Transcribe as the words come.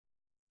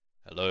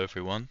Hello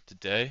everyone.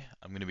 Today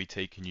I'm going to be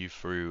taking you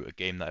through a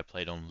game that I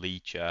played on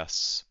Lee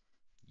Chess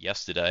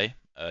yesterday,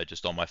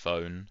 just on my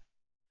phone,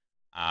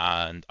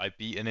 and I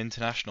beat an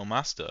international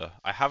master.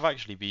 I have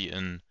actually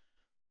beaten,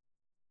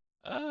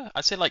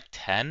 I'd say like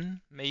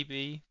 10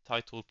 maybe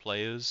titled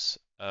players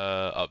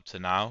up to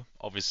now,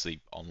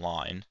 obviously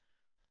online.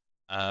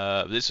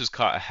 This was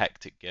quite a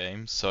hectic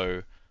game,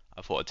 so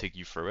I thought I'd take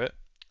you through it.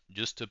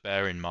 Just to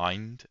bear in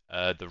mind,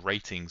 the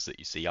ratings that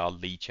you see are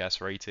Lee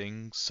Chess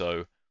ratings,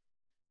 so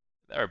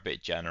they're a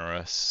bit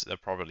generous. They're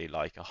probably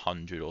like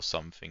 100 or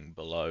something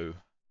below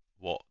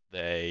what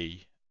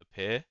they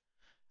appear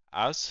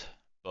as.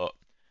 But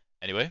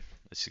anyway,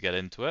 let's just get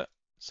into it.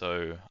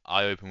 So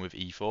I open with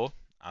e4,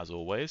 as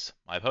always.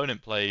 My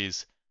opponent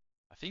plays,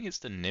 I think it's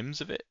the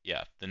Nimzovich.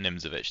 Yeah, the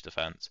Nimzovich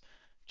defense.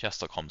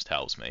 Chess.coms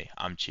tells me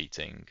I'm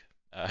cheating,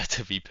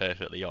 to be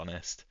perfectly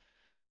honest.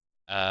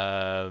 So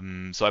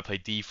I play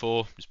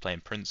d4, just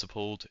playing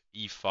principled.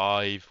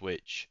 e5,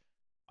 which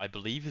I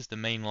believe is the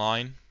main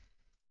line.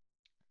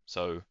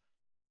 So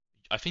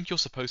I think you're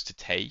supposed to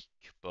take,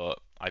 but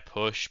I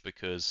push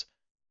because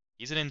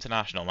he's an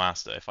international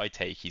master. If I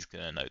take, he's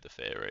going to know the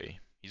theory.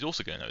 He's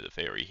also going to know the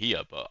theory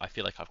here, but I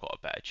feel like I've got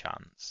a better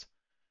chance.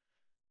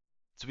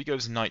 So he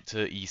goes knight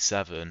to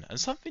e7, and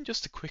something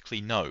just to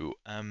quickly note,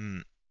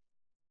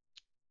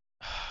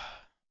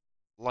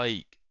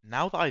 like,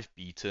 now that I've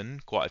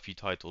beaten quite a few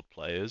titled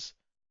players,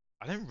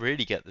 I don't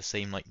really get the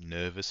same, like,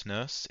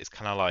 nervousness. It's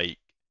kind of like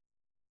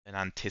an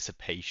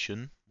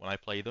anticipation when I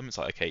play them. It's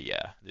like, okay,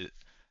 yeah,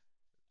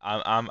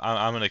 I'm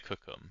gonna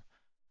cook them.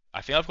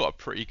 I think I've got a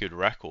pretty good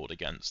record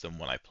against them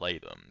when I play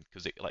them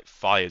because it like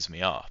fires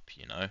me up,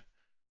 you know.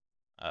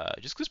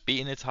 Just because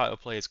beating a title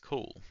player is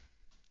cool.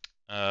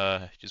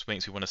 It just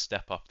makes me want to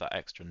step up that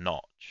extra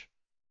notch.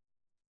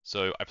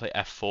 So I play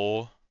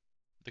f4.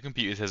 The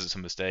computer says it's a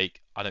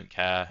mistake. I don't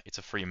care. It's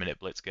a 3-minute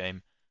blitz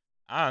game,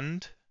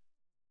 and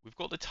we've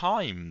got the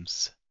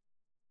times.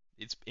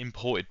 It's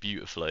imported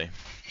beautifully.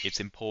 It's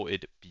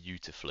imported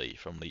beautifully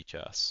from Lee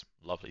Chess.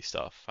 Lovely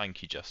stuff.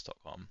 Thank you,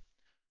 Chess.com.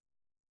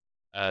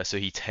 So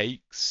he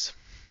takes.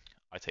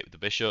 I take with the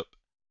bishop.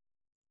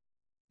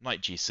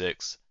 Knight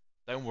g6.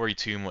 Don't worry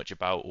too much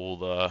about all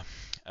the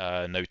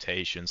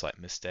notations like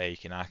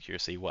mistake,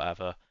 inaccuracy,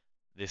 whatever.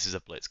 This is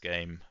a blitz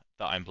game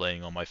that I'm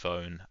playing on my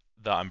phone,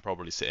 that I'm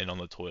probably sitting on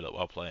the toilet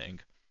while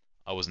playing.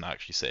 I wasn't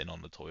actually sitting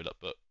on the toilet,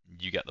 but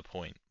you get the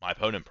point. My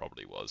opponent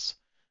probably was.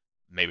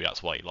 Maybe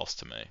that's why he lost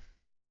to me.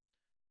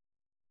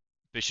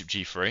 Bishop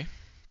g3.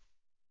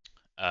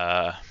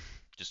 Uh,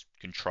 just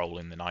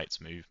controlling the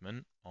knight's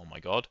movement. Oh my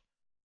god.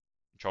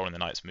 Controlling the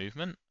knight's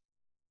movement.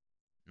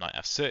 Knight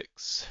f6.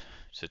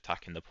 Just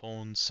attacking the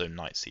pawns, so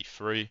knight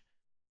c3.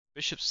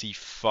 Bishop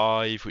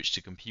c5, which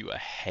the computer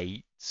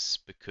hates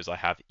because I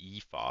have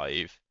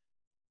e5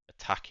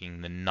 attacking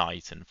the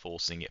knight and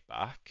forcing it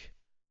back.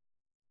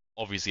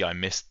 Obviously, I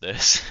missed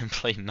this and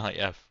played knight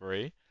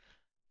f3.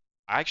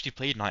 I actually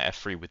played knight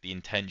f3 with the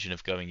intention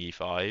of going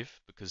e5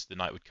 because the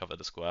knight would cover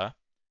the square,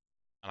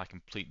 and I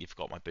completely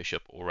forgot my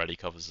bishop already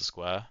covers the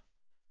square.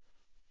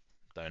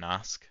 Don't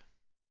ask.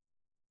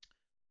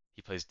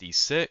 He plays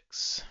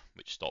d6,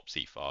 which stops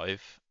e5.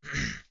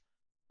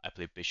 I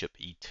play bishop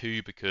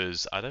e2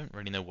 because I don't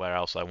really know where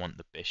else I want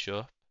the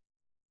bishop.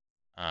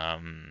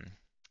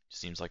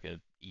 Seems like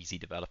an easy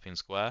developing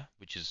square,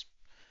 which is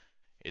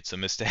it's a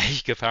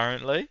mistake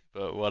apparently,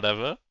 but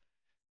whatever.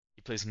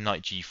 He plays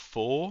knight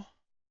g4,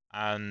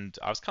 and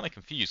I was kind of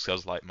confused because I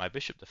was like, my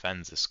bishop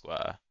defends this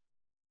square,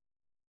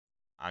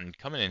 and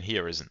coming in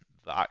here isn't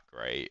that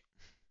great.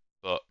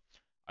 But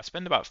I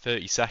spend about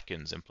 30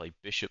 seconds and play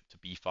bishop to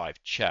b5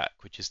 check,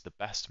 which is the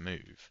best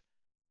move.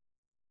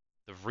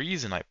 The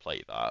reason I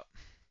play that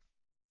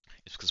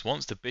is because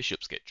once the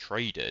bishops get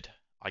traded,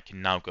 I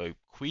can now go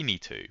queen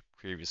e2.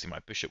 Previously, my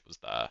bishop was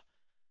there.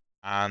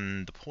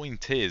 And the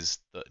point is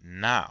that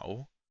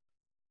now,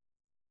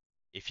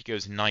 if he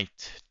goes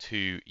knight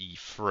to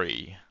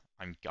e3,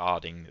 I'm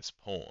guarding this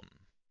pawn.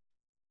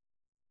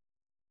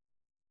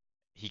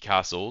 He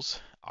castles,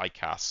 I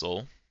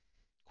castle,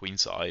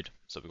 queenside,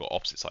 so we've got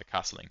opposite side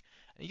castling.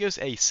 And he goes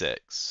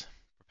a6,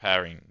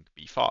 preparing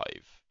b5.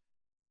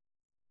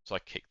 So I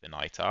kick the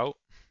knight out,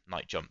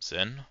 knight jumps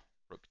in,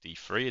 rook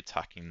d3,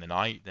 attacking the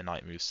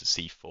knight moves to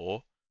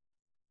c4.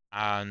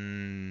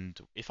 And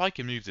if I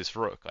can move this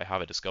rook, I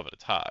have a discovered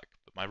attack,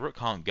 but my rook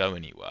can't go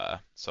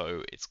anywhere,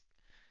 so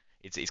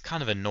it's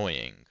kind of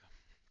annoying.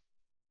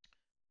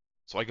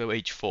 So I go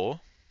h4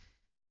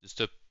 just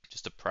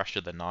to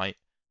pressure the knight.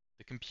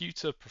 The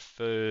computer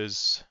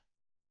prefers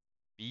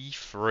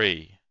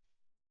b3.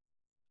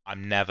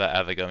 I'm never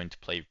ever going to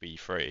play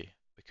b3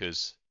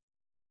 because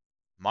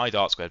my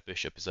dark squared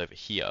bishop is over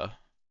here,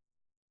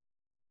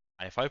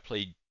 and if I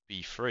play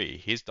b3,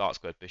 his dark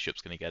squared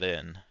bishop's going to get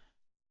in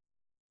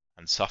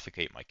and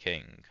suffocate my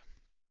king.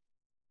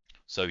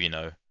 So, you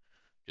know,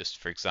 just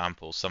for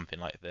example, something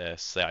like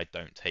this, say I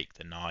don't take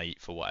the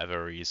knight for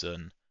whatever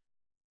reason.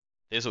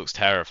 This looks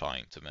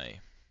terrifying to me,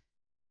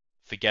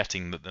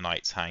 forgetting that the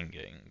knight's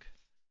hanging.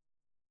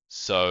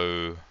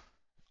 So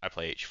I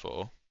play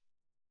h4.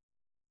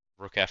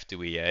 Rook f to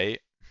e8,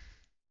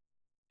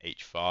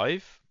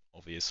 h5,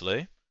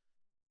 obviously.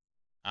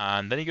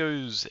 And then he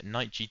goes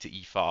knight g to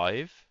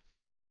e5.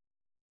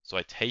 So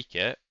I take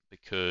it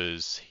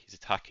because he's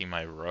attacking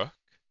my rook.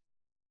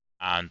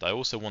 And I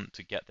also want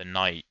to get the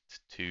knight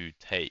to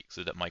take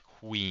so that my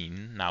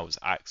queen now has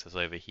access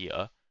over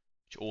here,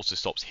 which also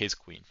stops his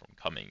queen from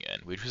coming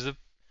in, which was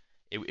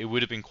it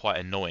would have been quite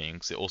annoying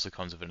because it also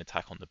comes with an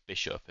attack on the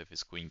bishop if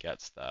his queen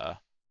gets there.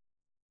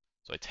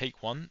 So I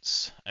take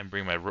once and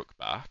bring my rook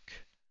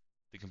back.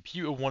 The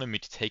computer wanted me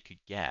to take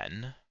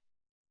again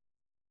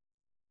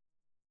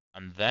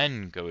and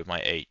then go with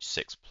my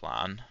h6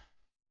 plan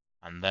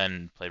and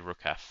then play rook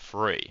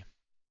f3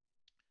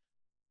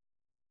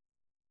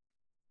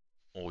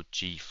 or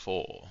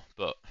g4,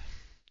 but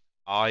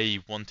I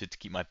wanted to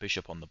keep my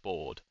bishop on the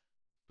board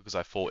because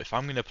I thought if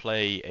I'm going to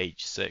play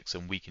h6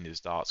 and weaken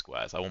his dark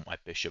squares, I want my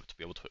bishop to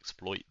be able to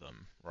exploit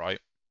them, right?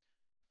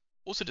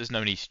 Also, there's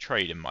no need to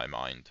trade in my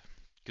mind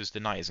because the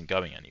knight isn't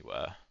going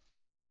anywhere.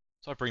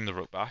 So I bring the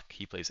rook back,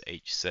 he plays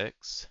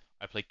h6,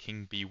 I play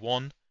king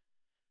b1,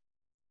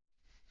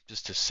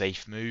 just a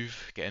safe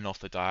move, getting off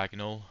the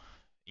diagonal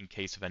in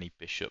case of any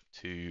bishop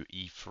to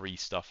e3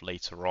 stuff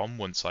later on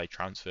once I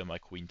transfer my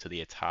queen to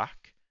the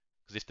attack.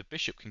 Because if the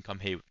bishop can come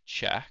here with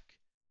check,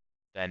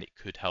 then it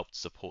could help to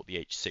support the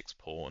h6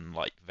 pawn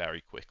like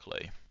very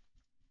quickly.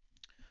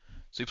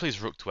 So he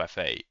plays rook to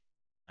f8,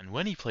 and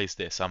when he plays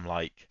this, I'm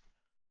like,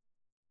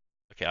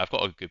 okay, I've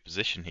got a good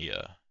position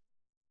here.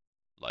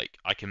 Like,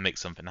 I can make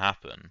something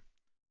happen.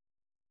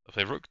 I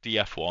play rook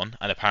df1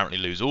 and apparently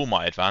lose all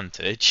my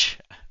advantage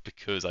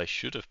because I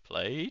should have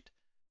played.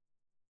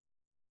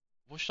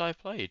 What should I have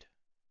played?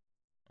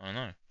 I don't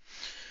know.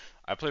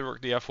 I play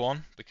rook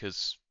df1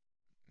 because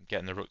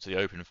getting the rook to the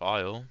open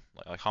file,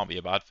 like, that can't be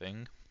a bad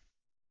thing.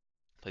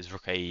 Plays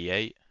rook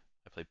ae8.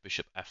 I play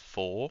bishop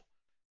f4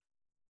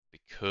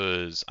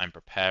 because I'm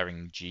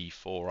preparing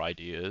g4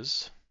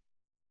 ideas.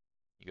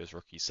 He goes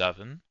rook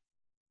e7.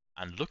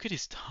 And look at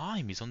his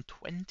time, he's on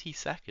 20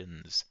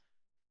 seconds.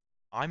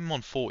 I'm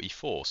on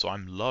 44, so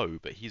I'm low,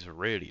 but he's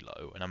really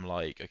low. And I'm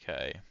like,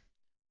 okay,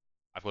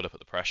 I've got to put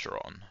the pressure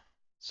on.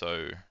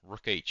 So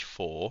rook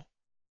h4,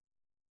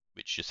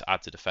 which just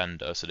adds a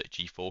defender so that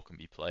g4 can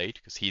be played,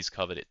 because he's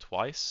covered it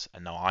twice,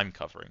 and now I'm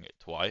covering it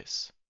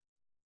twice.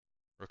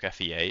 Rook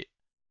fe8.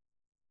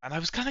 And I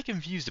was kind of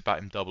confused about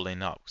him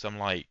doubling up, because I'm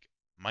like,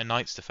 my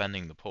knight's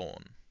defending the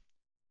pawn.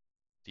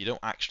 You don't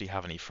actually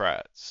have any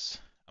threats.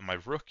 And my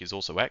rook is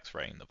also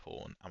x-raying the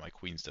pawn, and my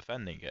queen's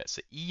defending it.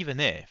 So even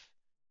if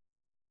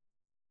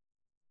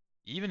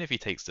he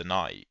takes the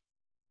knight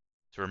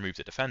to remove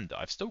the defender,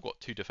 I've still got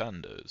two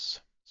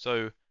defenders.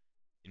 So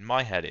in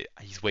my head,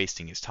 he's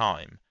wasting his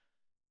time.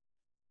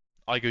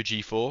 I go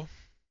g4.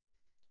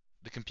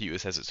 The computer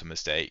says it's a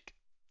mistake.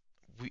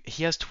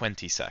 He has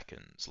 20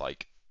 seconds.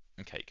 Like,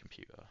 okay,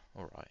 computer,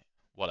 alright,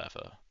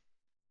 whatever.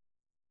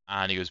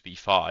 And he goes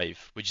b5,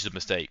 which is a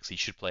mistake, so he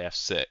should play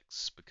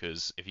f6,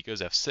 because if he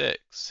goes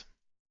f6,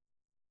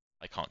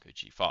 I can't go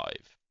g5,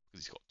 because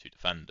he's got two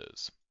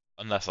defenders.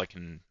 Unless I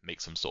can make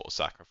some sort of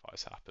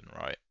sacrifice happen,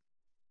 right?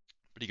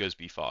 But he goes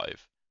b5.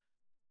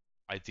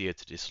 Idea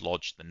to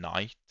dislodge the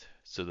knight,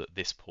 so that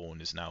this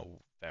pawn is now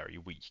very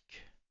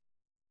weak.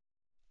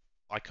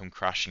 I come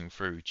crashing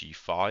through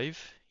g5,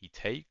 he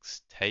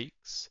takes,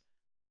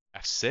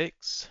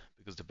 f6,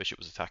 because the bishop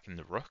was attacking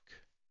the rook.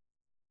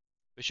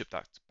 Bishop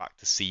back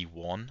to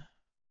c1,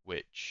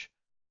 which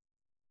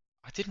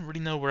I didn't really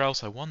know where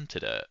else I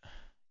wanted it.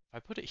 If I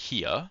put it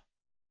here,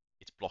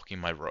 it's blocking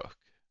my rook.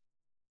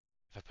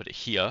 If I put it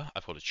here,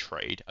 I've got to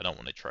trade. I don't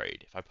want to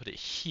trade. If I put it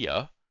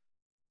here,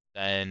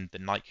 then the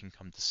knight can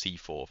come to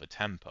c4 for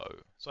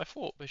tempo. So I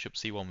thought bishop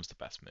c1 was the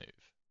best move.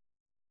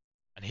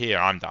 And here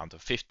I'm down to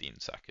 15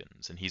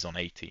 seconds, and he's on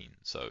 18.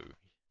 So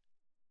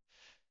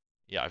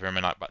yeah, I bring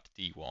my knight back to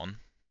d1,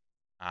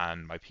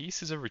 and my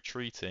pieces are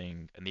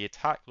retreating, and the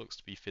attack looks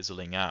to be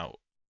fizzling out.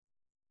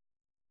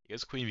 He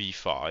goes queen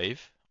b5.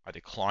 I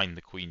decline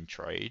the queen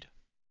trade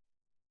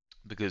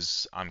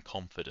because I'm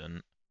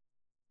confident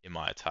in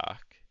my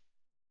attack.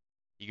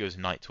 He goes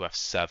knight to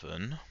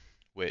f7,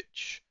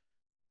 which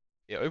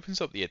it opens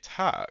up the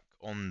attack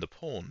on the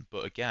pawn,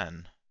 but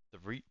again,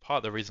 part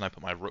of the reason I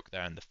put my rook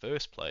there in the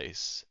first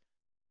place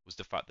was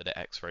the fact that it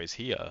x-rays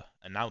here,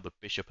 and now the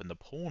bishop and the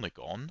pawn are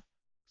gone.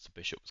 So the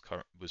bishop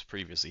was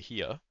previously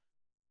here.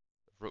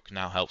 The rook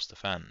now helps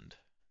defend.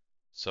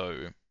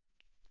 So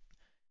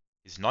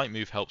his knight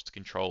move helps to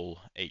control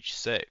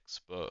h6,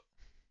 but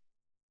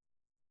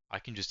I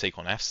can just take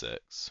on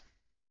f6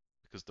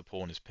 because the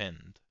pawn is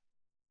pinned,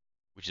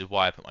 which is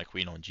why I put my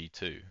queen on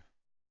g2.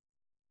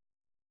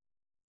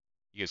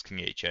 He goes king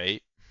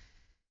h8.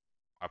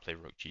 I play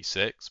rook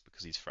g6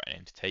 because he's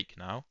threatening to take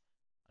now.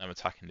 I'm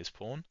attacking this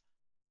pawn.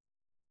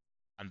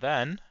 And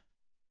then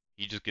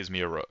he just gives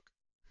me a rook.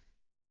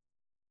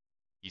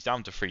 He's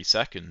down to 3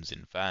 seconds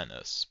in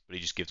fairness, but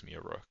he just gives me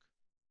a rook.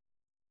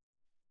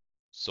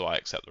 So I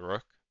accept the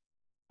rook.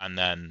 And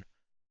then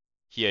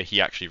here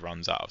he actually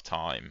runs out of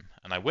time,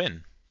 and I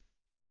win.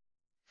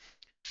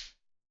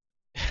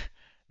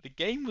 The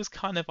game was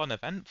kind of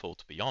uneventful,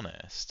 to be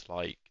honest.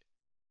 Like,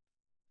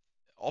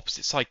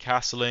 opposite side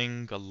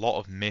castling, a lot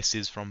of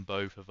misses from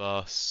both of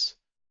us.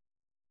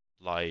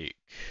 Like,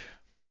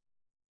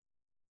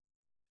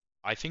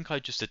 I think I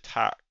just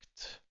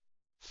attacked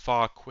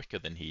far quicker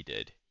than he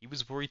did. He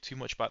was worried too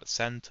much about the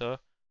center,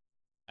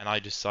 and I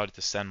decided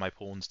to send my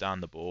pawns down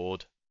the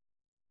board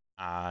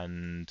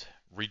and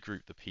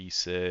regroup the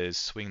pieces,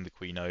 swing the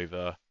queen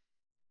over.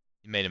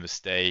 He made a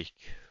mistake,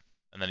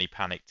 and then he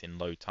panicked in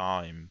low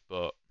time.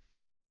 But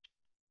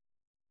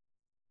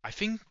I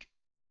think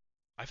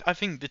I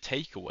think the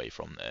takeaway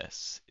from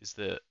this is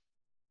that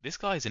this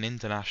guy is an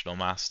international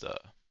master.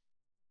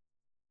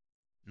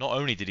 Not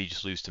only did he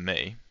just lose to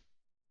me,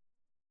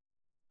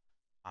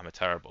 I'm a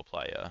terrible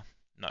player.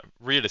 No,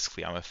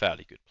 realistically, I'm a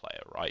fairly good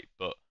player, right?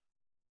 But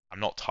I'm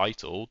not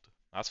titled,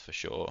 that's for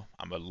sure.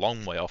 I'm a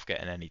long way off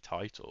getting any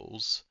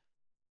titles.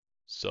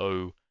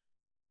 So,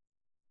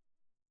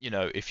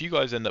 if you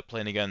guys end up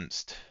playing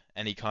against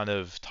any kind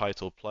of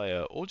title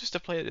player, or just a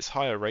player that's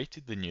higher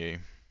rated than you,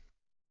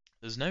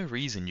 there's no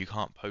reason you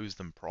can't pose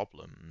them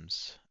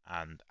problems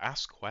and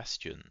ask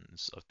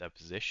questions of their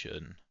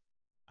position,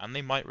 and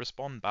they might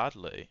respond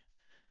badly.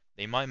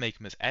 They might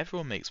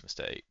everyone makes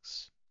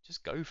mistakes.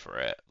 Just go for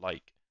it.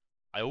 Like,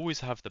 I always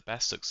have the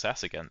best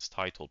success against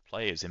titled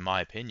players, in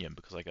my opinion,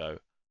 because I go,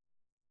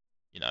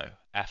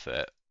 F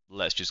it,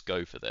 let's just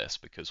go for this,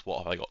 because what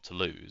have I got to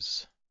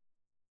lose?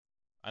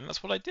 And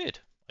that's what I did.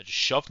 I just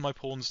shoved my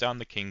pawns down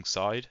the king's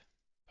side,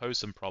 posed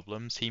some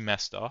problems, he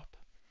messed up,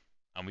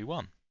 and we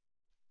won.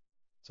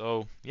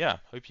 So, yeah,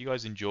 hope you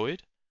guys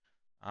enjoyed,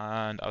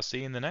 and I'll see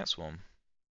you in the next one.